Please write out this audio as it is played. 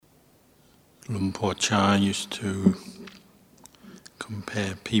Luang Por Chah used to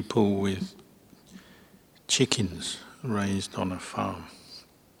compare people with chickens raised on a farm.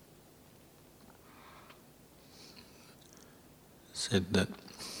 Said that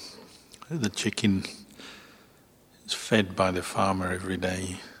the chicken is fed by the farmer every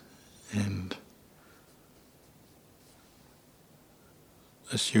day and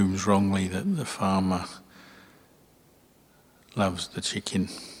assumes wrongly that the farmer loves the chicken.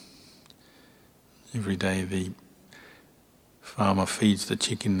 Every day the farmer feeds the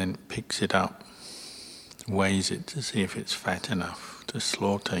chicken, then picks it up, weighs it to see if it's fat enough to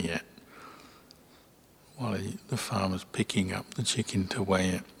slaughter yet. While the farmer's picking up the chicken to weigh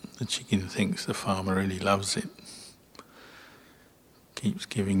it, the chicken thinks the farmer really loves it, keeps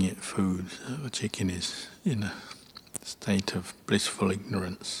giving it food. The chicken is in a state of blissful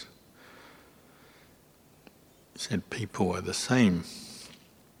ignorance. He said people are the same.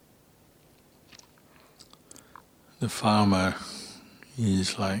 The farmer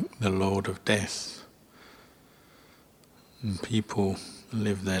is like the Lord of Death, and people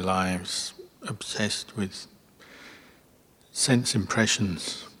live their lives obsessed with sense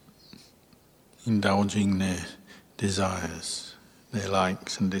impressions, indulging their desires, their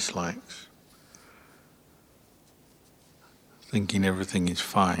likes and dislikes, thinking everything is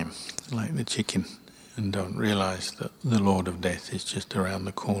fine, like the chicken, and don't realize that the Lord of Death is just around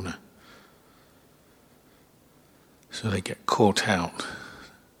the corner. So they get caught out,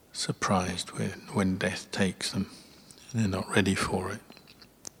 surprised when death takes them, and they're not ready for it.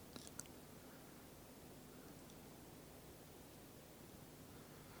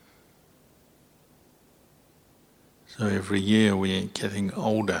 So every year we're getting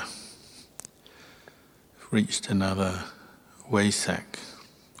older. We've reached another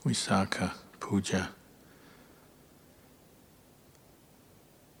Visakha Puja.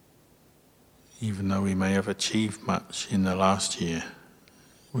 Even though we may have achieved much in the last year,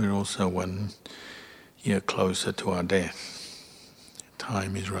 we're also 1 year closer to our death.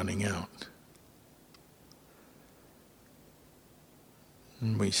 Time is running out.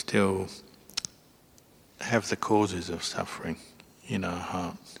 And we still have the causes of suffering in our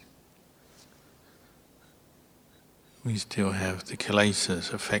heart. We still have the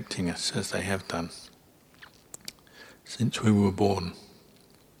kilesas affecting us as they have done since we were born.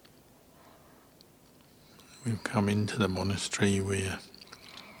 We've come into the monastery, we're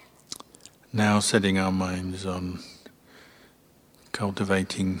now setting our minds on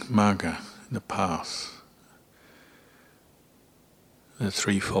cultivating magga, the path, the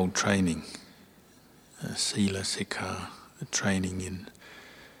threefold training, sila, sikha, the training in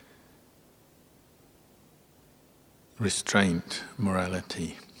restraint,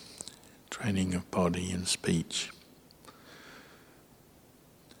 morality, training of body and speech,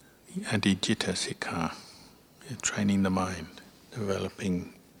 the adhijita sikha, training the mind,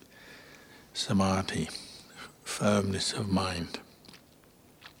 developing samadhi, firmness of mind.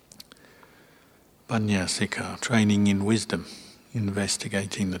 Panya sikha, training in wisdom,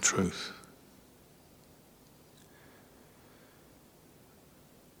 investigating the truth.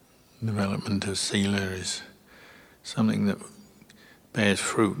 Development of sila is something that bears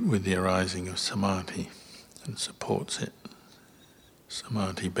fruit with the arising of samadhi and supports it.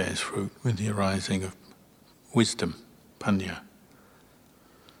 Samadhi bears fruit with the arising of wisdom, panya.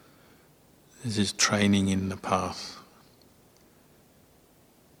 This is training in the path.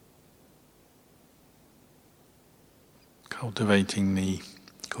 Cultivating the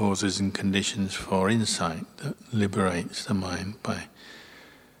causes and conditions for insight that liberates the mind by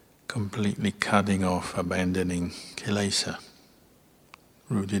completely cutting off, abandoning kilesa,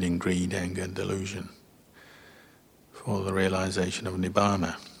 rooted in greed, anger, and delusion, for the realization of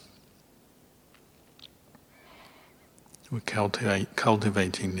nibbana. We're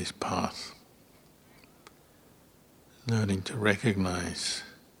cultivating this path, learning to recognize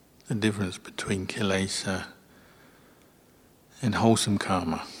the difference between kilesa and wholesome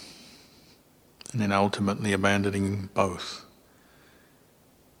karma, and then ultimately abandoning both,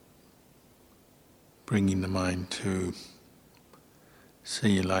 bringing the mind to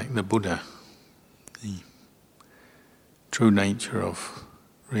see, like the Buddha, the true nature of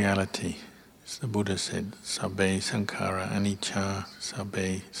reality. As the Buddha said, sabbe sankhara anicca,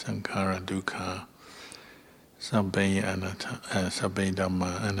 sabbe sankhara dukkha, sabbe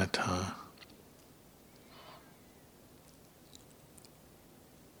dhamma anatta.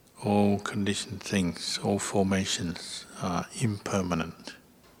 All conditioned things, all formations are impermanent.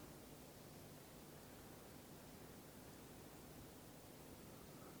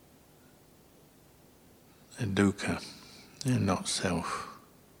 And dukkha, and not self.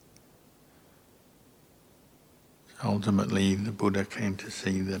 Ultimately, the Buddha came to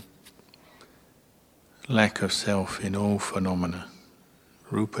see the lack of self in all phenomena.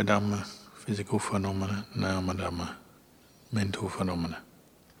 Rupa Dhamma, physical phenomena, Nama Dhamma, mental phenomena.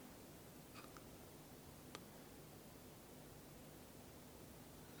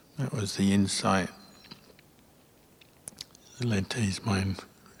 That was the insight that led to his mind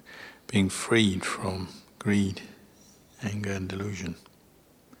being freed from greed, anger and delusion.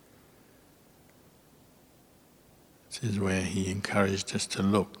 This is where he encouraged us to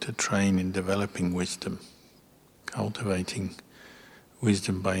look, to train in developing wisdom, cultivating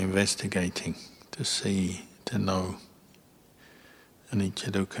wisdom by investigating, to see, to know anicca,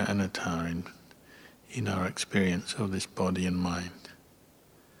 dukkha, anatta in our experience of this body and mind.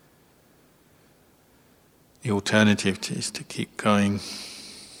 The alternative is to keep going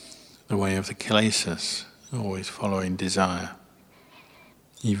the way of the kilesas, always following desire.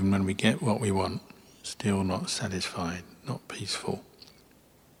 Even when we get what we want, still not satisfied, not peaceful.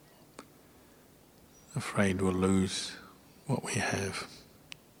 Afraid we'll lose what we have.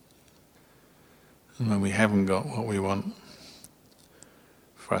 And when we haven't got what we want,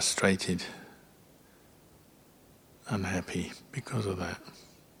 frustrated, unhappy because of that.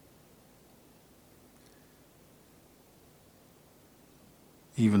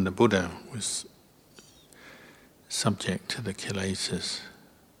 Even the Buddha was subject to the kilesas.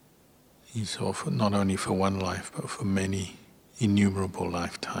 He saw not only for one life, but for many innumerable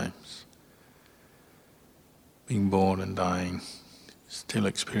lifetimes. Being born and dying, still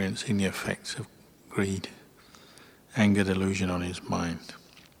experiencing the effects of greed, anger, delusion on his mind.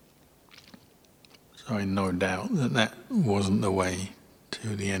 So I no doubt that wasn't the way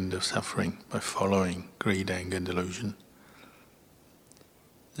to the end of suffering, by following greed, anger, delusion.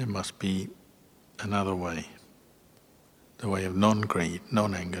 There must be another way, the way of non-greed,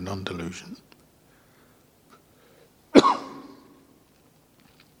 non-anger, non-delusion.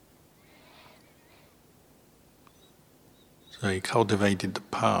 So he cultivated the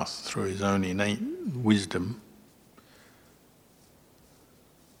path through his own innate wisdom.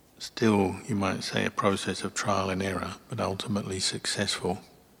 Still, you might say, a process of trial and error, but ultimately successful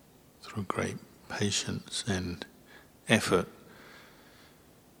through great patience and effort,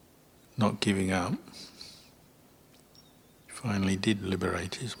 not giving up. Finally did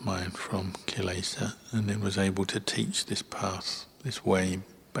liberate his mind from kilesa, and then was able to teach this path, this way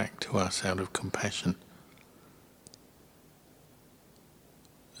back to us out of compassion.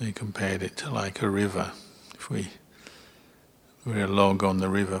 They compared it to like a river. If we're a log on the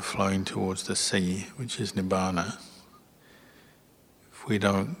river flowing towards the sea, which is Nibbana, if we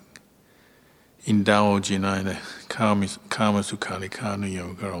don't indulge in either kama sukkhali kanu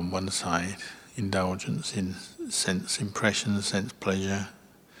yoga on one side, indulgence in sense impressions, sense pleasure,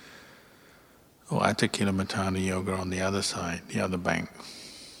 or attakilamatthana yoga on the other side, the other bank,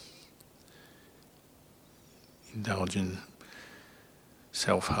 indulge in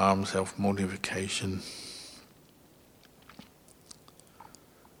self-harm, self-mortification.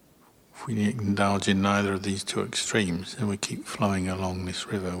 If we indulge in neither of these two extremes, then we keep flowing along this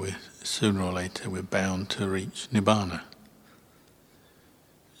river, sooner or later we're bound to reach Nibbana.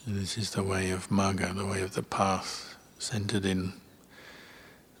 And this is the way of Magga, the way of the path, centered in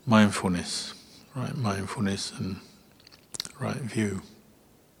mindfulness, right mindfulness and right view.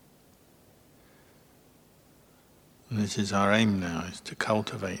 And this is our aim now, is to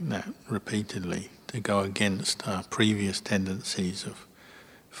cultivate that repeatedly, to go against our previous tendencies of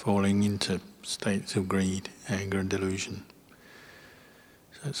falling into states of greed, anger and delusion.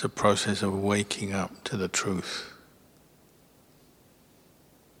 So it's a process of waking up to the truth.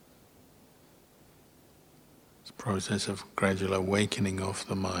 It's a process of gradual awakening of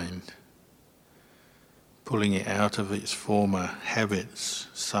the mind, pulling it out of its former habits,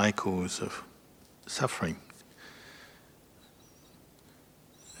 cycles of suffering.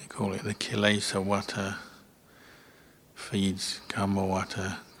 They call it the kilesa vata, feeds kama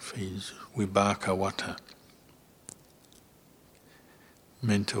vata, feeds vibhaka vata.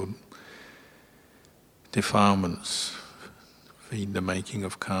 Mental defilements feed the making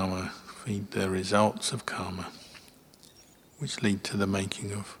of karma, feed the results of karma, which lead to the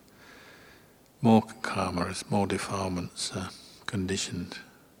making of more karma as more defilements are conditioned.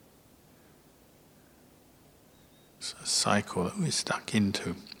 It's a cycle that we're stuck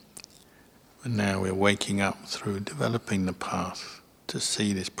into. And now we're waking up through developing the path to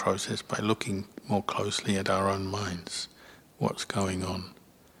see this process by looking more closely at our own minds, what's going on.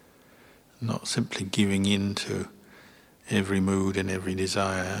 Not simply giving in to every mood and every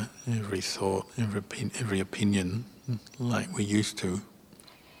desire, every thought, every opinion like we used to.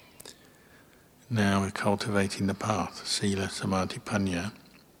 Now we're cultivating the path, Sila, Samadhi, Panya,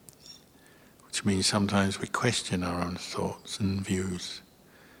 which means sometimes we question our own thoughts and views,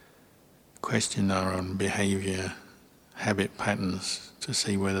 question our own behavior, habit patterns to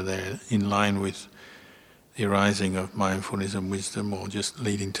see whether they're in line with the arising of mindfulness and wisdom or just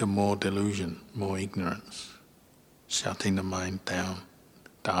leading to more delusion, more ignorance, shutting the mind down,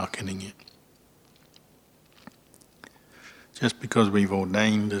 darkening it. Just because we've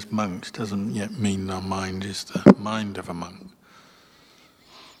ordained as monks doesn't yet mean our mind is the mind of a monk.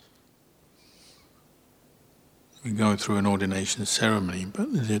 We go through an ordination ceremony,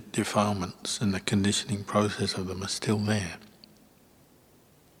 but the defilements and the conditioning process of them are still there.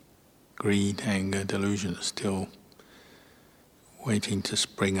 Greed, anger, delusion are still waiting to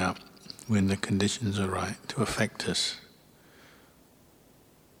spring up when the conditions are right to affect us.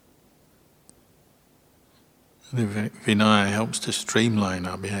 The Vinaya helps to streamline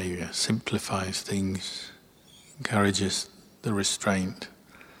our behavior, simplifies things, encourages the restraint,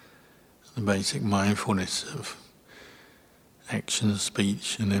 the basic mindfulness of action,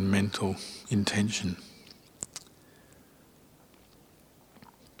 speech, and then mental intention.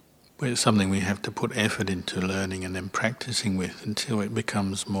 But it's something we have to put effort into learning and then practicing with until it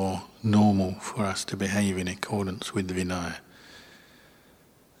becomes more normal for us to behave in accordance with the Vinaya.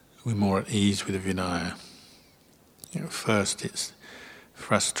 We're more at ease with the Vinaya. First it's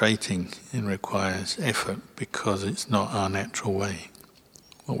frustrating and requires effort because it's not our natural way.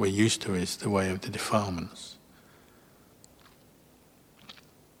 What we're used to is the way of the defilements.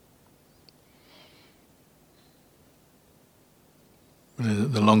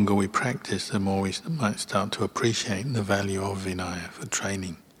 The longer we practice, the more we might start to appreciate the value of Vinaya for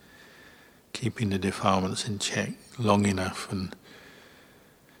training, keeping the defilements in check long enough and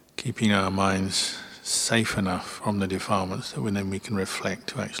keeping our minds safe enough from the defilements that then we can reflect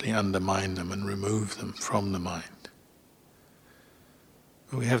to actually undermine them and remove them from the mind.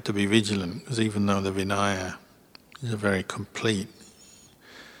 But we have to be vigilant, because even though the Vinaya is a very complete,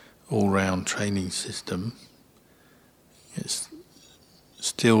 all-round training system, it's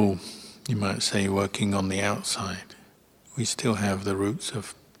still, you might say, working on the outside. We still have the roots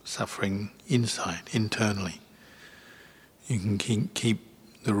of suffering inside, internally. You can keep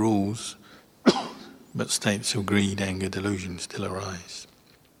the rules, but states of greed, anger, delusion still arise.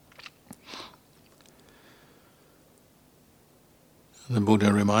 The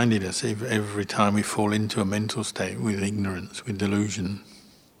Buddha reminded us every time we fall into a mental state with ignorance, with delusion,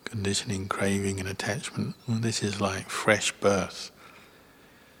 conditioning, craving and attachment, this is like fresh birth.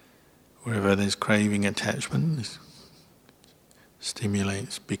 Wherever there's craving, attachment, this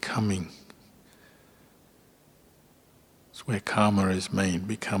stimulates becoming. It's where karma is made,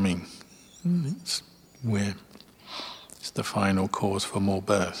 becoming. It's the final cause for more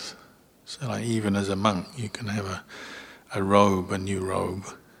birth. So like even as a monk, you can have a robe, a new robe,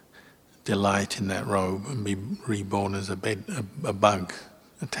 delight in that robe and be reborn as a bug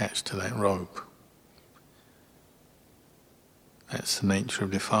attached to that robe. That's the nature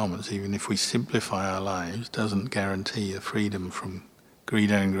of defilements. Even if we simplify our lives, doesn't guarantee the freedom from greed,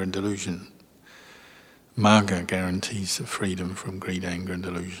 anger and delusion. Magga guarantees the freedom from greed, anger and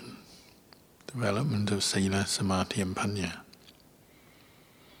delusion. Development of Sila, Samadhi and Panya.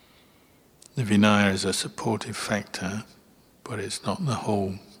 The Vinaya is a supportive factor, but it's not the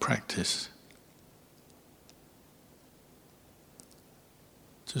whole practice.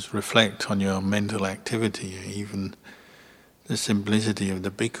 Just reflect on your mental activity. Even the simplicity of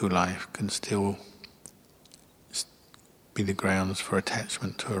the bhikkhu life can still be the grounds for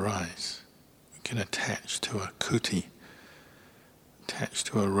attachment to arise. We can attach to a kuti, attach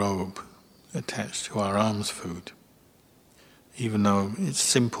to a robe, attach to our alms food. Even though it's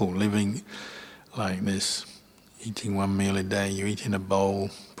simple, living like this, eating one meal a day, you eat in a bowl,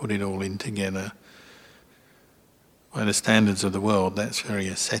 put it all in together. By the standards of the world, that's very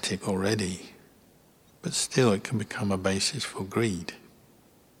ascetic already. But still it can become a basis for greed.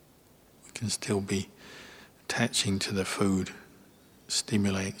 We can still be attaching to the food,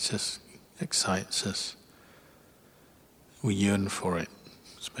 stimulates us, excites us. We yearn for it,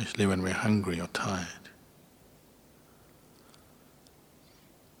 especially when we're hungry or tired.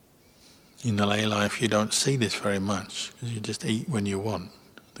 In the lay life you don't see this very much, because you just eat when you want,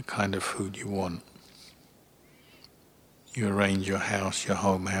 the kind of food you want. You arrange your house, your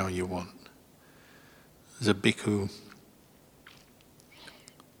home how you want. As a bhikkhu,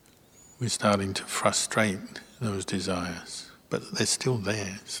 we're starting to frustrate those desires, but they're still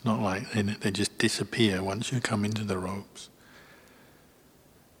there. It's not like they just disappear once you come into the robes.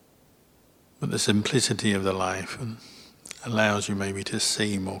 But the simplicity of the life allows you maybe to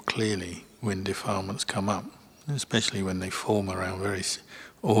see more clearly when defilements come up, especially when they form around very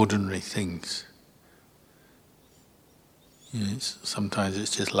ordinary things. Sometimes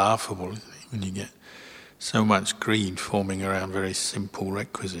it's just laughable, isn't it, when you get so much greed forming around very simple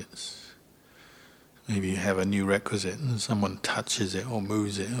requisites. Maybe you have a new requisite and someone touches it or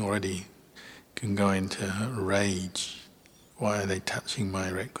moves it, already can go into rage. Why are they touching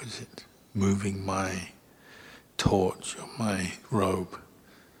my requisite? Moving my torch or my robe?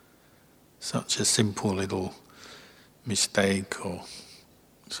 Such a simple little mistake, or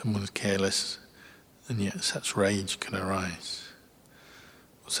someone's careless, and yet such rage can arise.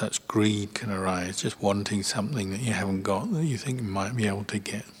 Or such greed can arise, just wanting something that you haven't got, that you think you might be able to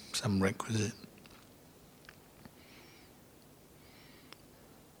get, some requisite.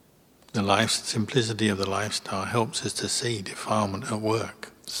 The simplicity of the lifestyle helps us to see defilement at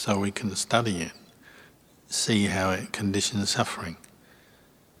work, so we can study it, see how it conditions suffering.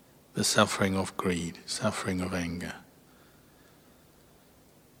 The suffering of greed, suffering of anger.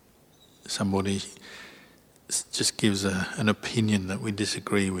 Somebody just gives an opinion that we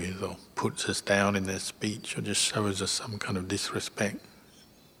disagree with, or puts us down in their speech, or just shows us some kind of disrespect.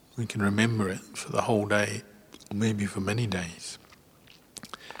 We can remember it for the whole day, or maybe for many days.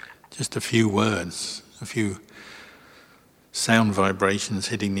 Just a few words, a few sound vibrations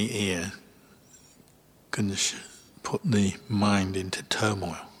hitting the ear can put the mind into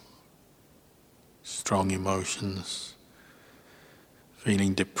turmoil. Strong emotions,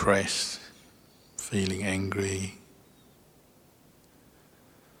 feeling depressed, feeling angry.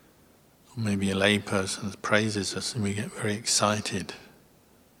 Or maybe a layperson praises us and we get very excited.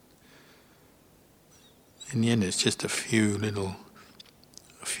 In the end, it's just a few little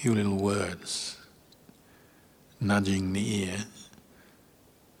words nudging the ear,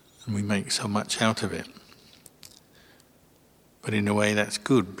 and we make so much out of it. But in a way that's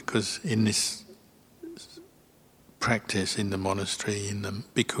good, because in this practice in the monastery, in the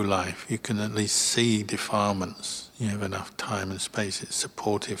bhikkhu life, you can at least see defilements. You have enough time and space. It's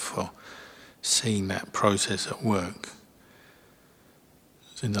supportive for seeing that process at work.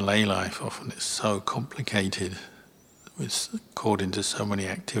 So in the lay life, often it's so complicated. It's caught into so many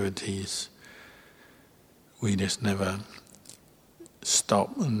activities. We just never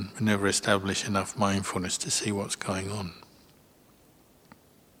stop and never establish enough mindfulness to see what's going on.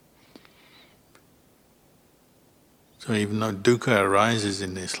 So even though dukkha arises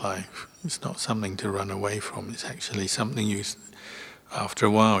in this life, it's not something to run away from. It's actually something after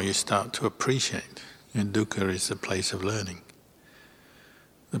a while you start to appreciate. And dukkha is the place of learning.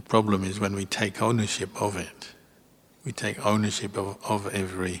 The problem is when we take ownership of it. We take ownership of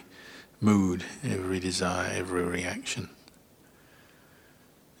every mood, every desire, every reaction.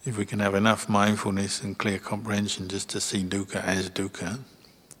 If we can have enough mindfulness and clear comprehension just to see dukkha as dukkha,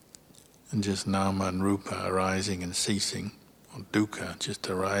 and just nama and rupa arising and ceasing, or dukkha just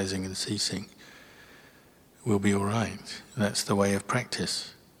arising and ceasing, we'll be all right. That's the way of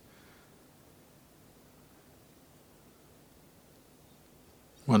practice.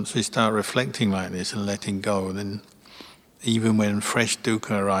 Once we start reflecting like this and letting go, then even when fresh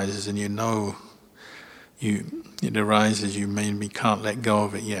dukkha arises and it arises, you maybe can't let go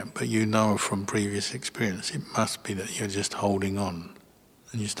of it yet, but you know from previous experience it must be that you're just holding on.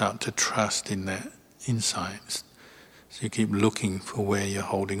 And you start to trust in that insight. So you keep looking for where you're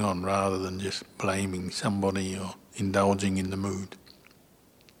holding on rather than just blaming somebody or indulging in the mood.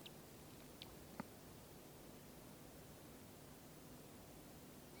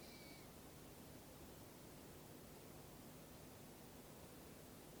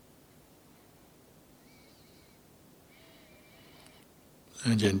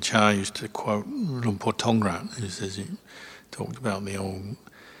 Ajahn Chah used to quote Lumpur Tongrat, who says he talked about the old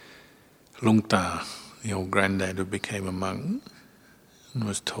Lungta, the old granddad who became a monk and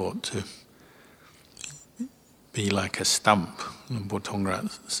was taught to be like a stump. Lumpur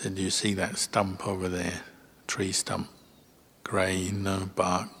Tongrat said, "You see that stump over there, tree stump, grey, no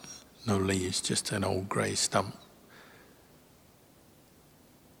bark, no leaves, just an old grey stump."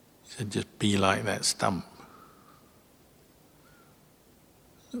 He said, "Just be like that stump."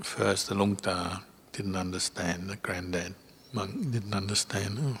 At first the Lungta didn't understand, the granddad monk didn't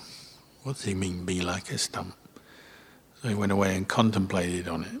understand. Oh, what does he mean, be like a stump? So he went away and contemplated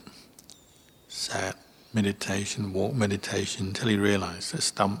on it. Sat, meditation, walked meditation, until he realized a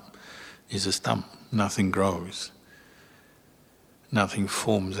stump is a stump. Nothing grows. Nothing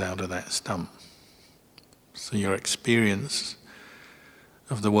forms out of that stump. So your experience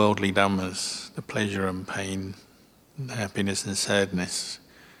of the worldly dhammas, the pleasure and pain, the happiness and sadness,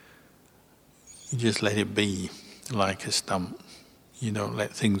 you just let it be like a stump. You don't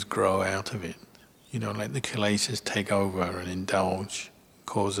let things grow out of it. You don't let the kilesas take over and indulge,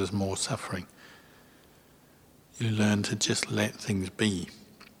 cause us more suffering. You learn to just let things be.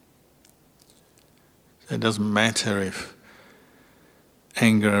 So it doesn't matter if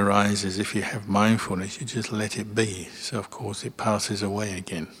anger arises, if you have mindfulness, you just let it be. So of course it passes away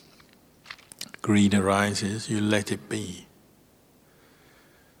again. Greed arises, you let it be.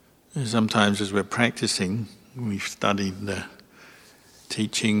 And sometimes as we're practicing, we've studied the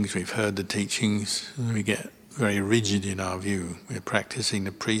teachings, we've heard the teachings, and we get very rigid in our view. We're practicing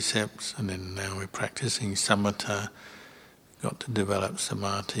the precepts, and then now we're practicing samatha. We've got to develop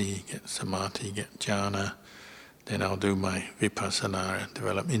samadhi, get jhana. Then I'll do my vipassana and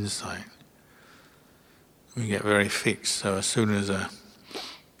develop insight. We get very fixed, so as soon as a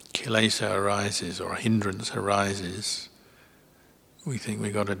kilesa arises or a hindrance arises, we think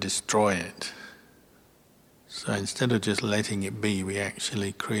we've got to destroy it. So instead of just letting it be, we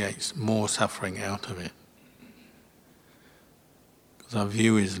actually create more suffering out of it. Because our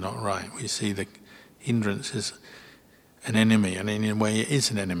view is not right. We see the hindrance as an enemy, and in a way it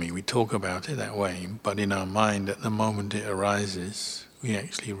is an enemy. We talk about it that way, but in our mind, at the moment it arises, we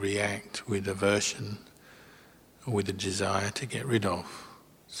actually react with aversion or with a desire to get rid of.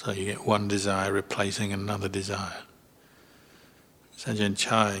 So you get one desire replacing another desire. Ajahn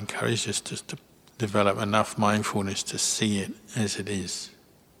Chah encouraged us just to develop enough mindfulness to see it as it is.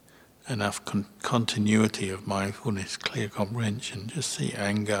 Enough continuity of mindfulness, clear comprehension. Just see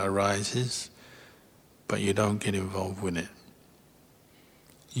anger arises, but you don't get involved with it.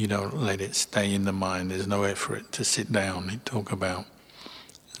 You don't let it stay in the mind. There's no effort to sit down. We talk about,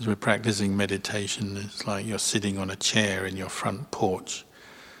 as we're practicing meditation, it's like you're sitting on a chair in your front porch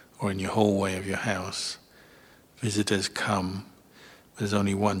or in your hallway of your house. Visitors come, there's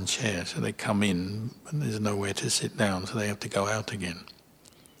only one chair, so they come in, but there's nowhere to sit down, so they have to go out again.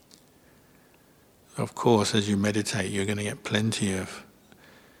 Of course, as you meditate, you're going to get plenty of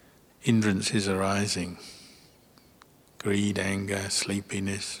hindrances arising. Greed, anger,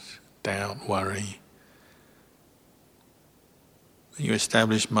 sleepiness, doubt, worry. You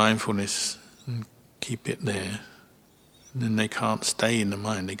establish mindfulness and keep it there, and then they can't stay in the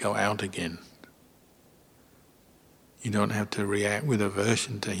mind, they go out again. You don't have to react with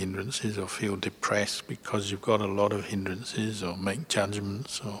aversion to hindrances or feel depressed because you've got a lot of hindrances or make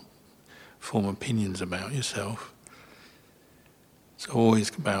judgments or form opinions about yourself. It's always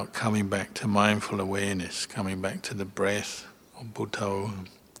about coming back to mindful awareness, coming back to the breath or Buddha,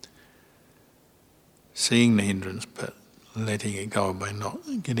 seeing the hindrance but letting it go by not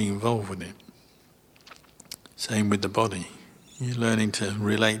getting involved with it. Same with the body. You're learning to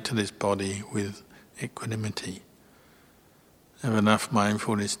relate to this body with equanimity. Have enough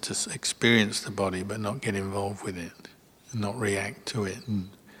mindfulness to experience the body but not get involved with it, and not react to it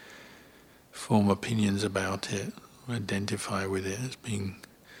and form opinions about it, identify with it as being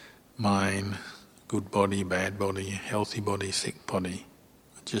mine, good body, bad body, healthy body, sick body.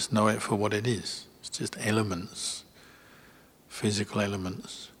 Just know it for what it is. It's just elements, physical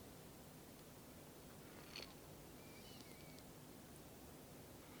elements.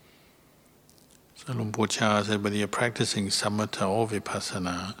 So Luang Por Chah said, whether you're practicing samatha or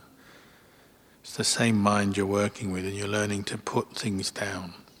vipassana, it's the same mind you're working with, and you're learning to put things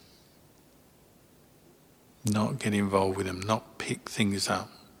down. Not get involved with them, not pick things up.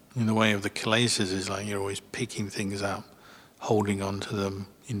 In the way of the kilesas is like you're always picking things up, holding on to them,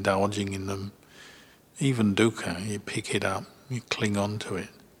 indulging in them. Even dukkha, you pick it up, you cling on to it.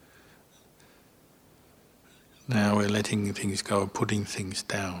 Now we're letting things go, putting things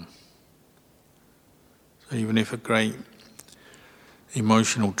down. So even if a great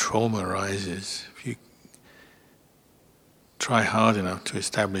emotional trauma arises, if you try hard enough to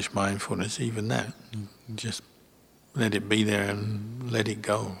establish mindfulness, even that, just let it be there and let it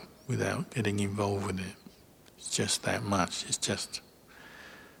go without getting involved with it. It's just that much. It's just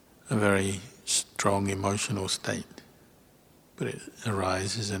a very strong emotional state. But it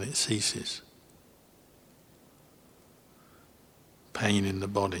arises and it ceases. Pain in the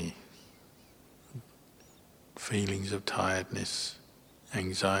body, feelings of tiredness,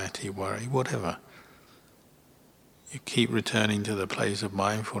 anxiety, worry, whatever. You keep returning to the place of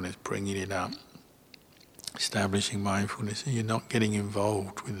mindfulness, bringing it up, establishing mindfulness, and you're not getting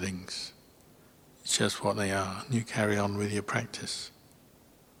involved with things. It's just what they are, and you carry on with your practice.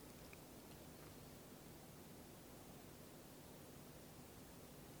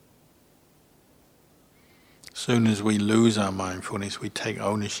 As soon as we lose our mindfulness, we take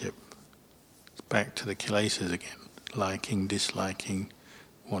ownership. It's back to the kilesas again, liking, disliking,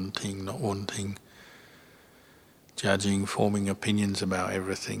 wanting, not wanting, judging, forming opinions about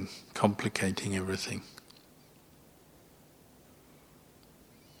everything, complicating everything.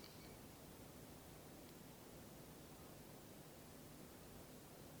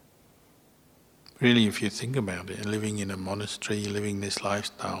 Really, if you think about it, living in a monastery, living this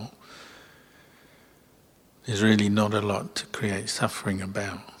lifestyle, there's really not a lot to create suffering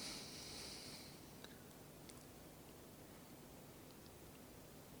about.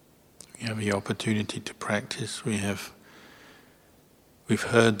 We have the opportunity to practice. We've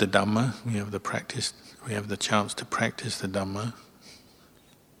heard the Dhamma. We have the chance to practice the Dhamma.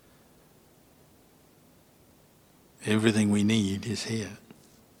 Everything we need is here.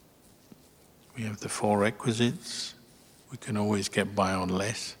 We have the 4 requisites. We can always get by on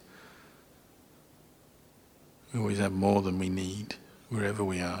less. We always have more than we need, wherever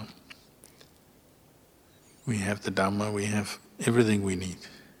we are. We have the Dhamma, we have everything we need.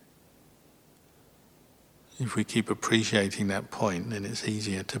 If we keep appreciating that point, then it's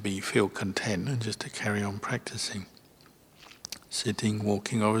easier to feel content and just to carry on practicing. Sitting,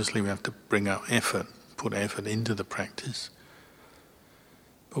 walking, obviously we have to bring out effort, put effort into the practice.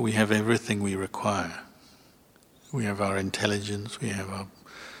 But we have everything we require. We have our intelligence, we have our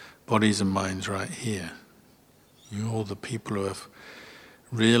bodies and minds right here. All the people who have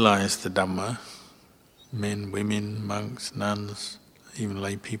realized the Dhamma, men, women, monks, nuns, even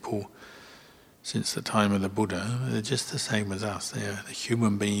lay people since the time of the Buddha, they're just the same as us. They are the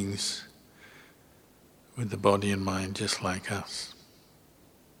human beings with the body and mind just like us.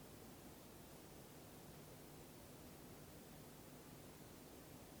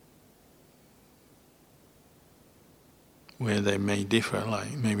 Where they may differ,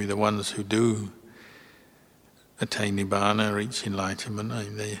 like maybe the ones who do attain Nibbana, reach enlightenment,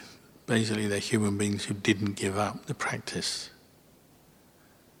 they're human beings who didn't give up the practice.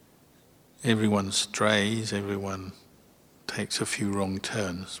 Everyone strays, everyone takes a few wrong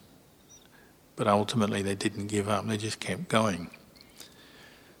turns, but ultimately they didn't give up, they just kept going.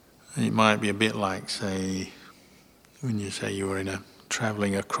 And it might be a bit like, say, when you say you were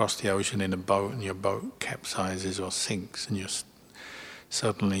travelling across the ocean in a boat and your boat capsizes or sinks and you're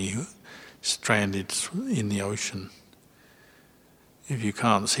suddenly stranded in the ocean. If you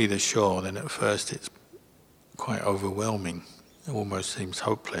can't see the shore, then at first it's quite overwhelming. It almost seems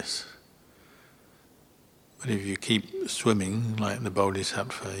hopeless. But if you keep swimming, like the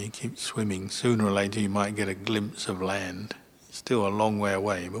Bodhisattva, you keep swimming, sooner or later you might get a glimpse of land. It's still a long way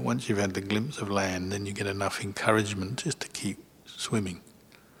away, but once you've had the glimpse of land, then you get enough encouragement just to keep swimming,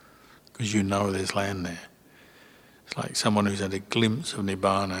 because you know there's land there. It's like someone who's had a glimpse of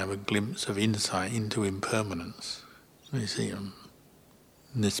Nibbana, have a glimpse of insight into impermanence. You see,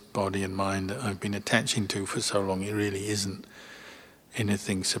 this body and mind that I've been attaching to for so long, it really isn't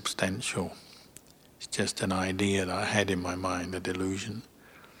anything substantial. It's just an idea that I had in my mind, a delusion.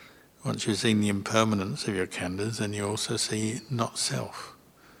 Once you've seen the impermanence of your khandhas, then you also see not self.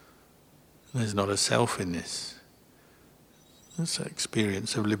 There's not a self in this. It's an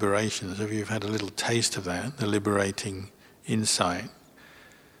experience of liberation. So if you've had a little taste of that, the liberating insight,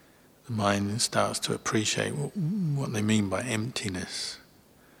 the mind starts to appreciate what they mean by emptiness.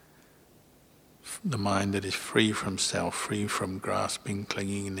 The mind that is free from self, free from grasping,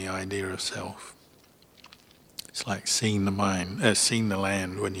 clinging in the idea of self. It's like seeing the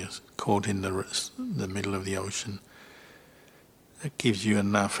land when you're caught in the middle of the ocean. It gives you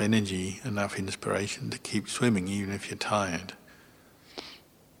enough energy, enough inspiration to keep swimming even if you're tired.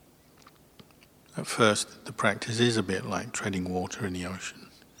 At first, the practice is a bit like treading water in the ocean.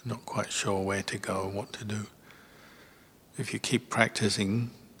 Not quite sure where to go and what to do. If you keep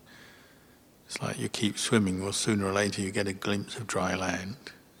practicing, it's like you keep swimming, well, sooner or later you get a glimpse of dry land.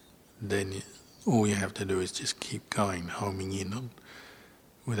 Then all you have to do is just keep going, homing in on,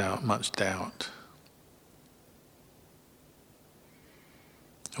 without much doubt.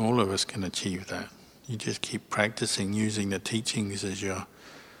 All of us can achieve that. You just keep practicing, using the teachings as your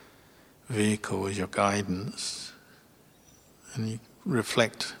vehicle, as your guidance, and you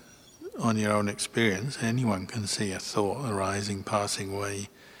reflect on your own experience. Anyone can see a thought arising, passing away,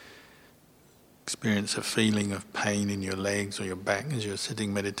 experience a feeling of pain in your legs or your back as you're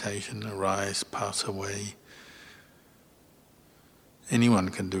sitting meditation, arise, pass away. Anyone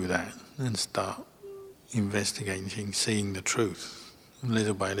can do that and start investigating, seeing the truth. And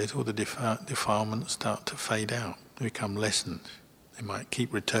little by little the defilements start to fade out, become lessened. They might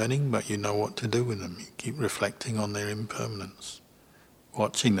keep returning, but you know what to do with them. You keep reflecting on their impermanence,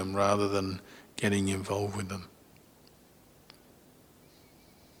 watching them rather than getting involved with them.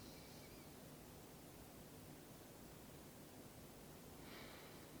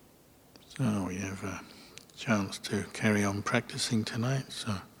 So we have a chance to carry on practicing tonight,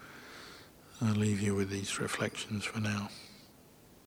 so I'll leave you with these reflections for now.